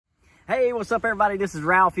Hey, what's up, everybody? This is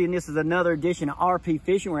Ralphie, and this is another edition of RP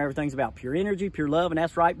Fishing, where everything's about pure energy, pure love, and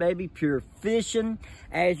that's right, baby, pure fishing.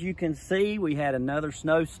 As you can see, we had another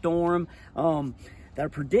snowstorm. They're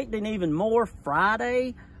predicting even more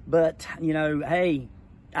Friday, but, you know, hey,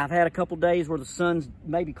 I've had a couple days where the sun's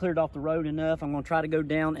maybe cleared off the road enough. I'm going to try to go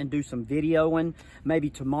down and do some videoing, maybe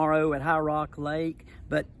tomorrow at High Rock Lake.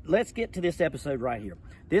 But let's get to this episode right here.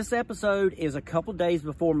 This episode is a couple days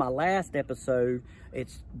before my last episode.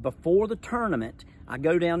 It's before the tournament. I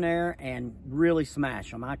go down there and really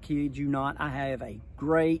smash them. I kid you not. I have a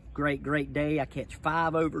great day. I catch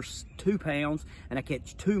 5 over 2 pounds, and I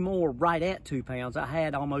catch 2 more right at 2 pounds. I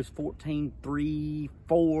had almost 14.3,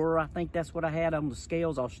 4. I think that's what I had on the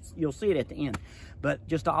scales. You'll see it at the end. But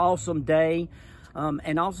just an awesome day.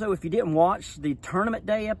 And also, if you didn't watch the tournament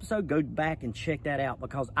day episode, go back and check that out,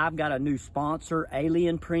 because I've got a new sponsor,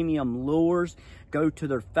 Alien Premium Lures. Go to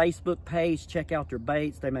their Facebook page, check out their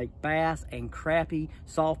baits. They make bass and crappie,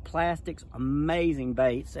 soft plastics, amazing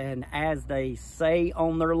baits. And as they say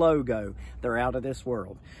on their logo, they're out of this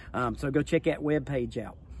world. So go check that webpage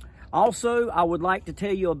out. Also, I would like to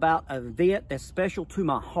tell you about an event that's special to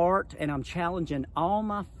my heart, and I'm challenging all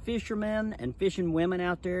my fishermen and fishing women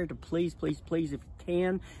out there to please,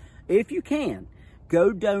 if you can,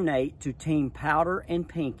 go donate to Team Powder and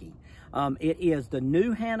Pinky. It is the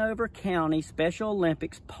New Hanover County Special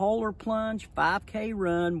Olympics Polar Plunge 5K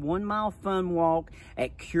Run 1 mile fun walk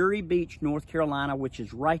at Curie Beach, North Carolina, which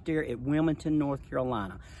is right there at Wilmington, North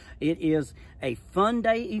Carolina. It is a fun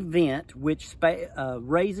day event which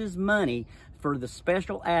raises money for the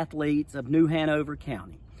special athletes of New Hanover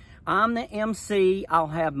County. I'm the MC. I'll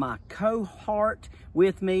have my cohort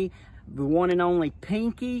with me, the one and only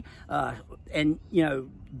Pinky, and you know,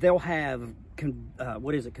 they'll have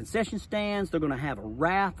concession stands. They're going to have a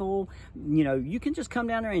raffle. You know, you can just come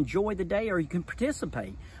down there and enjoy the day, or you can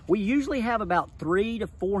participate. We usually have about 300 to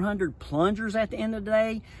 400 plungers at the end of the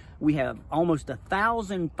day. We have almost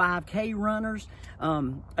 1,000 5K runners.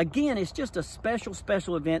 Again, it's just a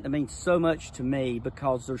special event that means so much to me,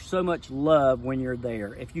 because there's so much love when you're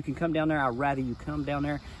there. If you can come down there, I'd rather you come down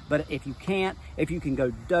there. But if you can't, if you can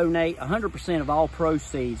go donate, 100% of all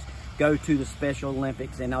proceeds go to the Special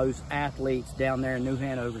Olympics and those athletes down there in New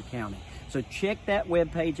Hanover County. So check that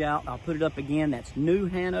webpage out. I'll put it up again. That's New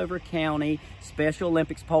Hanover County Special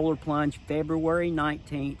Olympics Polar Plunge, February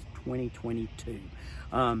 19th, 2022.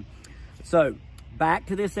 So back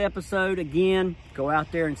to this episode again. Go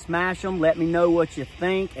out there and smash them. Let me know what you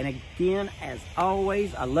think. And again, as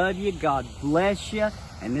always, I love you. God bless you.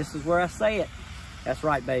 And this is where I say it. That's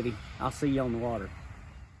right, baby. I'll see you on the water.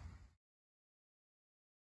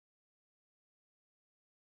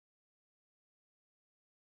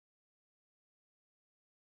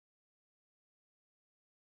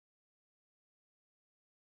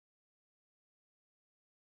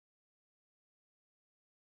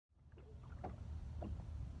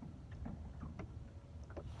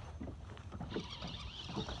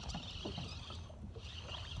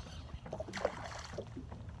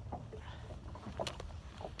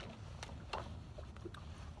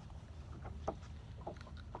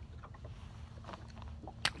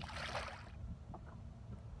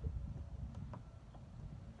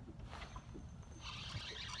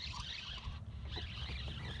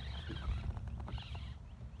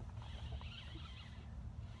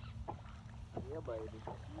 Yeah, baby.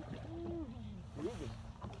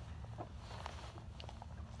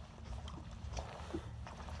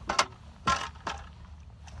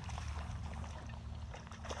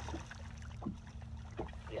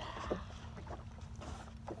 Yeah.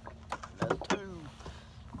 Another 2.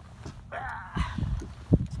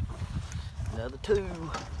 Another 2.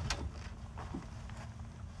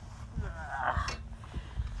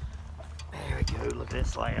 There we go. Look at that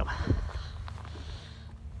slam.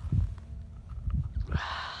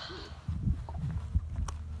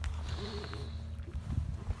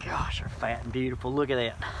 Gosh, they're fat and beautiful. Look at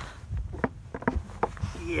that.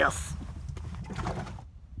 Yes.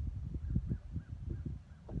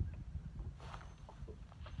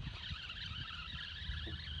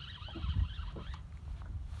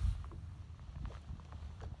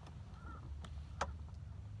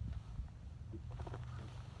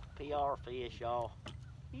 PR fish, y'all.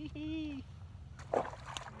 Hee-hee.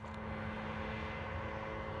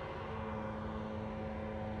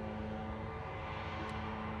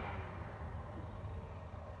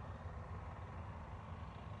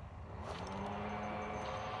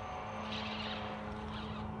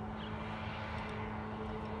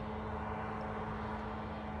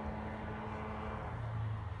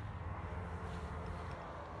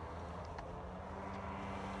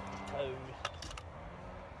 toad.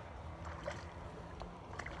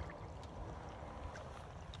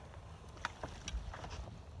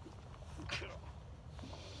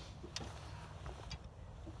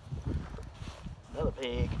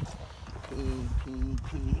 pig.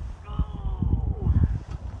 Pig. Oh,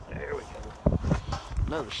 there we go.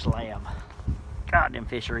 Another slab. God, them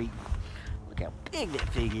fish are eating. Look how big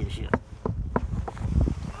that pig is yet.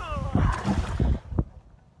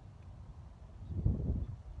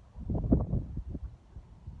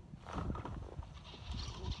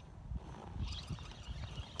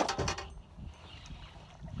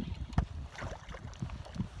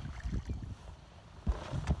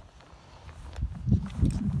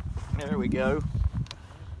 There we go.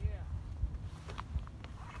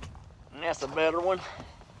 And that's a better one.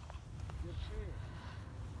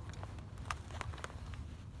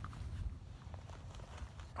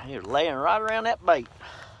 He's laying right around that bait.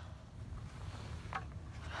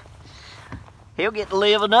 He'll get to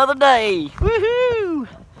live another day. Woohoo!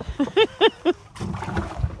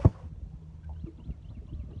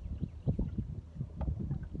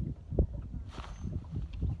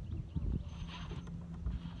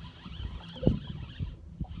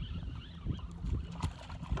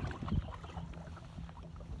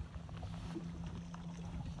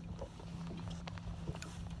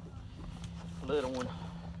 Little one,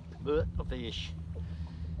 but a fish.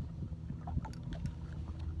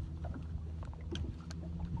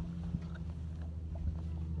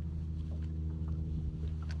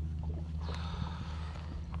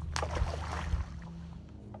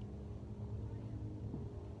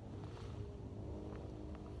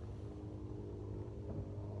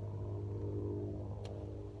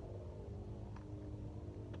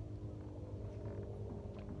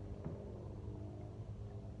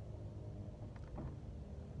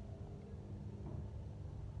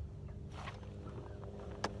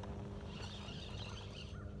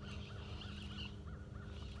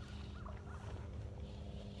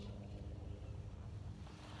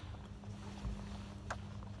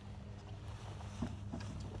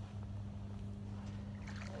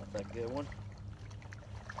 That's a good one.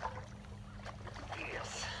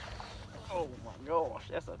 Yes. Oh my gosh,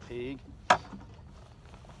 that's a pig.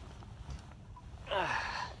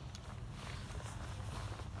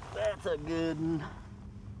 That's a good one.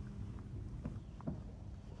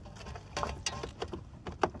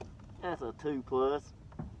 That's a 2+.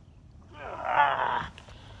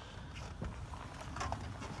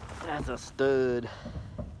 That's a stud.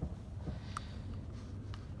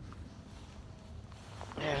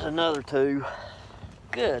 There's another 2.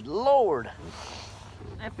 Good Lord.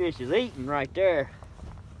 That fish is eating right there.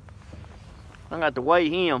 I got to weigh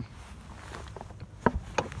him.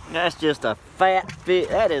 That's just a fat fish.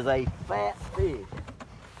 That is a fat fish.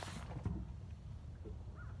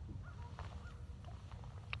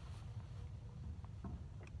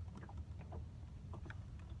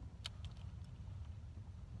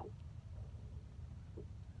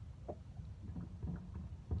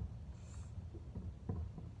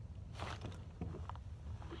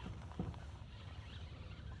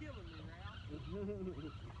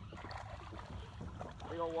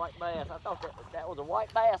 Big old white bass. I thought that was a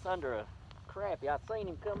white bass under a crappie. I seen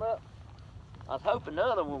him come up. I was hoping the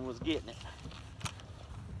other one was getting it.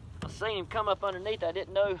 I seen him come up underneath. I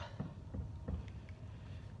didn't know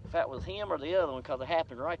if that was him or the other one because it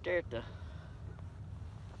happened right there at the...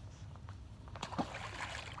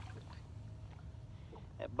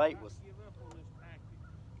 That bait was...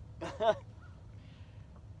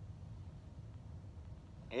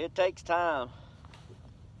 It takes time.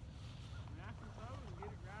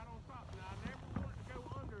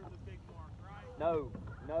 No,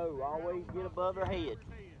 always get above their head.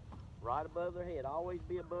 Right above their head. Always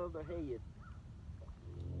be above their head.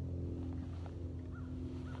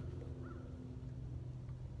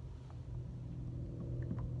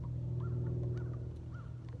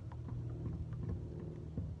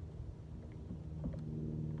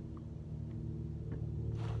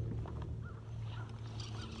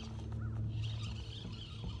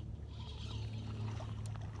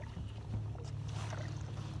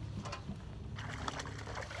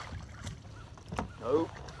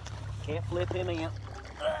 Nope, can't flip him in.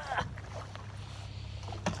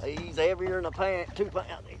 He's heavier than a pound, 2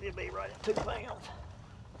 pounds. He'll be right at 2 pounds.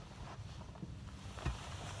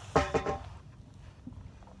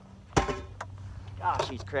 Gosh,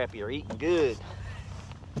 these crappie are eating good.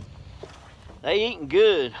 They eating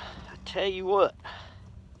good, I tell you what.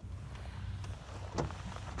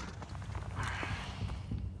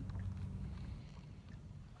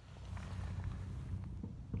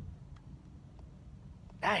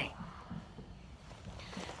 Dang.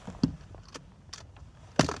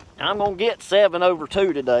 I'm gonna get 7 over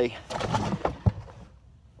 2 today.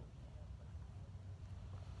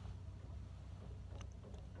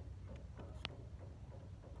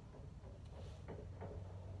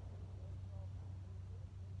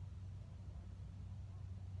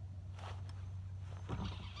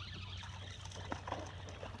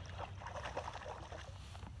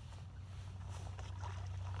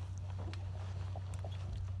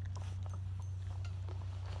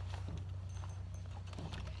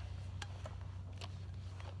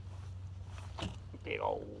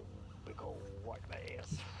 old white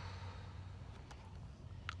bass.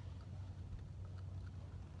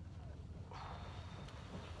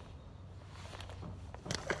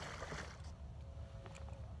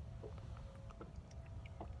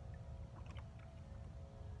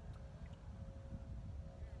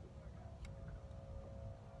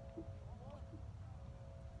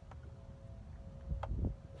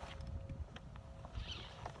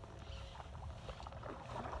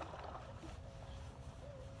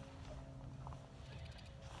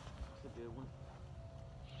 Good one.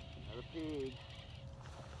 Another pig.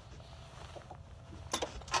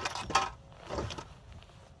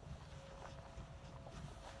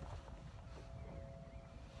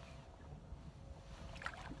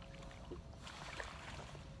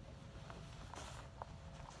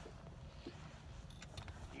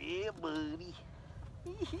 Yeah, buddy.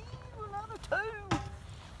 Another two.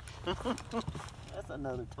 That's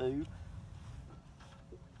another two.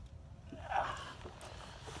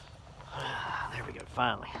 There we go,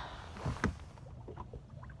 finally.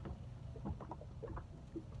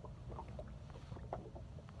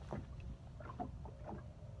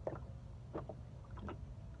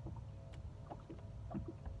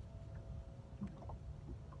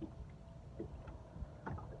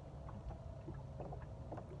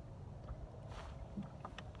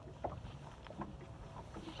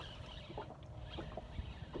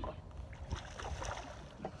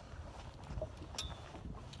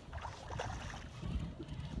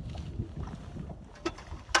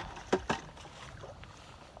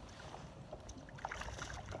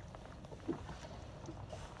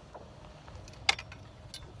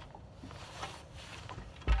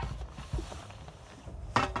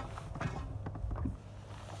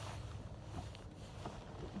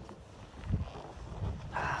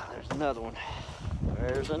 Another one.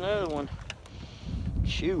 There's another one.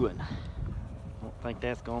 Chewing. I don't think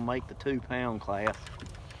that's gonna make the 2 pound class.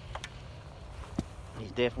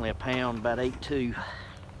 He's definitely a pound, about 8'2".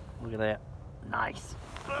 Look at that. Nice.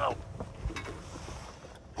 Oh.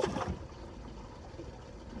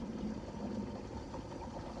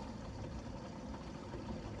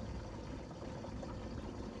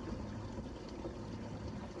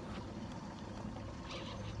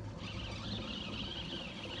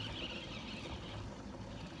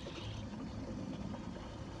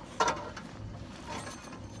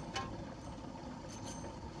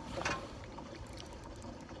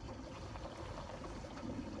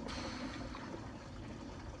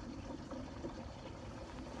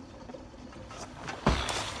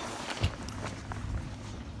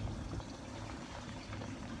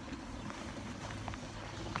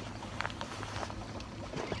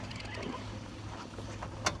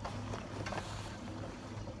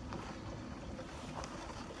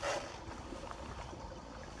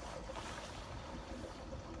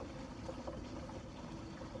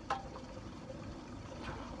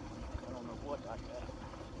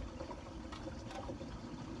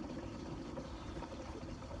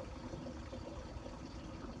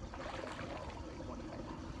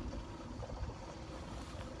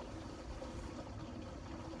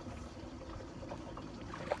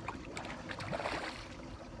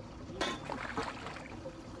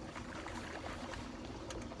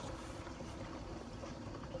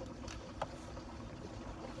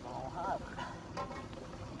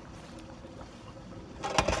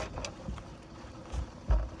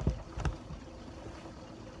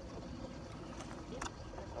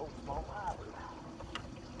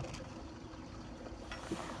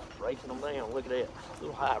 Racing them down. Look at that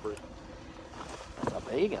little hybrid. That's a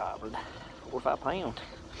big hybrid, 4 or 5 pounds.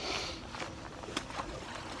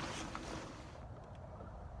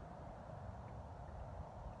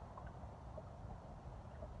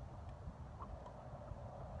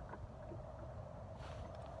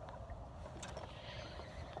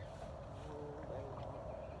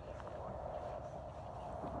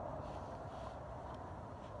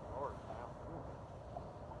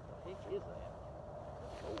 What is that?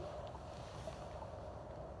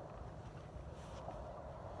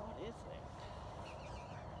 What is that?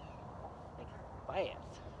 I think it's a bass.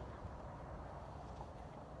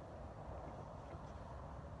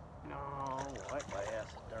 No, white bass,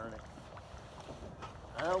 darn it.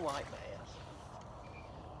 A white bass.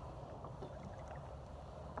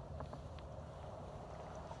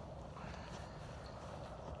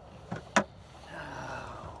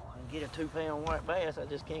 Get a 2 pound white bass, I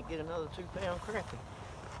just can't get another 2 pound crappie.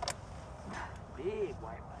 Big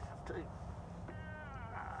white bass too.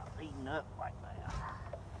 Eating up white bass.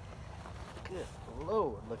 Good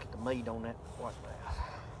Lord, look at the meat on that white bass.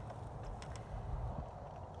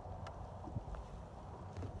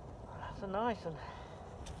 That's a nice one.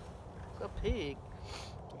 a pig.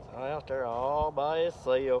 He's out there all by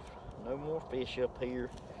himself. No more fish up here.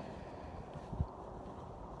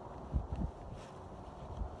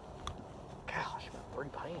 Gosh, about 3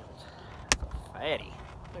 pounds. That's a fatty.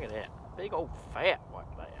 Look at that. Big old fat white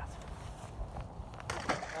bass.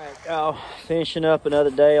 Alright, y'all. Finishing up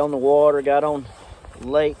another day on the water. Got on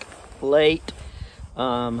lake late.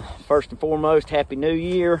 First and foremost, Happy New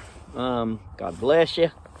Year. God bless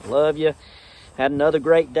you. Love you. Had another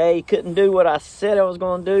great day. Couldn't do what I said I was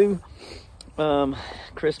going to do.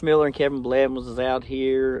 Chris Miller and Kevin Blevins was out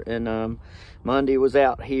here, and Monday was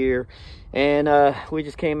out here, and we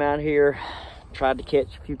just came out here, tried to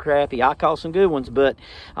catch a few crappie. I caught some good ones, but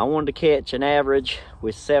I wanted to catch an average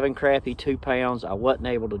with 7 crappie, 2 pounds. I wasn't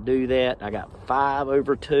able to do that. I got 5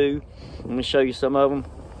 over 2. Let me show you some of them.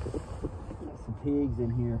 Got some pigs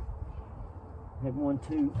in here. Have 1,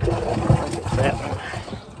 2. That one.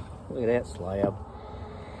 Look at that slab.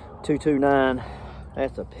 229.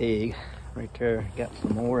 That's a pig right there. Got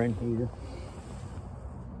some more in here.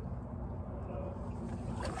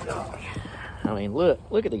 Gosh. I mean,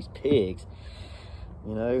 look at these pigs.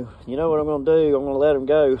 You know what I'm gonna do? I'm gonna let them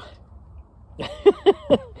go.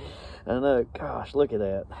 I know. Gosh, look at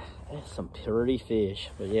that. That's some pretty fish.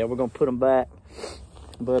 But yeah, we're gonna put them back.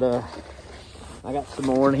 But I got some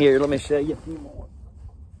more in here. Let me show you a few more.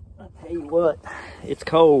 I'll tell you what, it's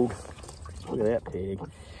cold. Look at that pig.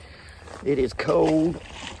 It is cold.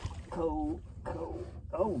 Cold.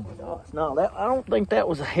 Oh my gosh. No, I don't think that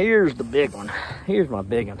was, here's the big one. Here's my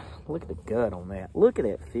big one. Look at the gut on that. Look at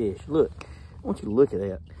that fish. Look. I want you to look at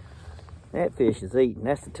that. That fish is eating.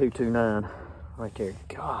 That's the 229 right there.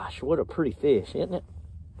 Gosh, what a pretty fish, isn't it?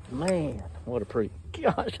 Man, what a pretty,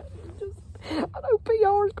 gosh. I know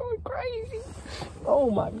PR is going crazy.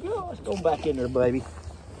 Oh my gosh. Go back in there, baby.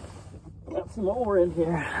 Got some more in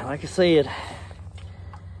here. Like I said,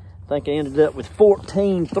 I think I ended up with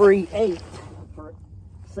 14.38 for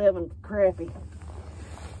 7 crappie.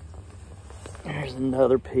 There's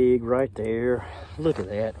another pig right there. Look at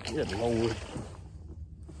that. Good Lord.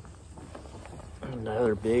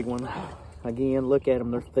 Another big one. Again, look at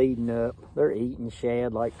them. They're feeding up. They're eating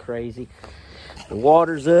shad like crazy. The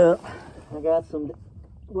water's up. I got some,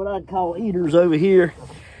 what I'd call eaters over here.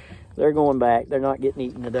 They're going back. They're not getting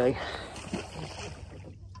eaten today.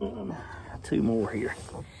 2 more here.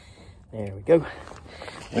 There we go.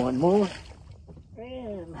 1 more.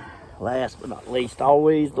 And last but not least,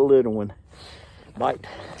 always the little one. Bite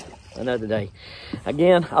another day.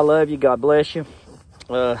 Again, I love you. God bless you.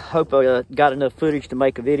 Hope I got enough footage to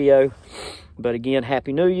make a video. But again,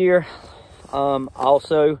 Happy New Year.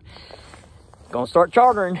 Also, gonna start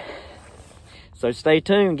chartering. So stay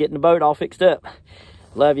tuned, getting the boat all fixed up.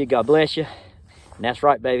 Love you, God bless you. And that's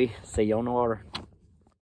right, baby. See you on the water.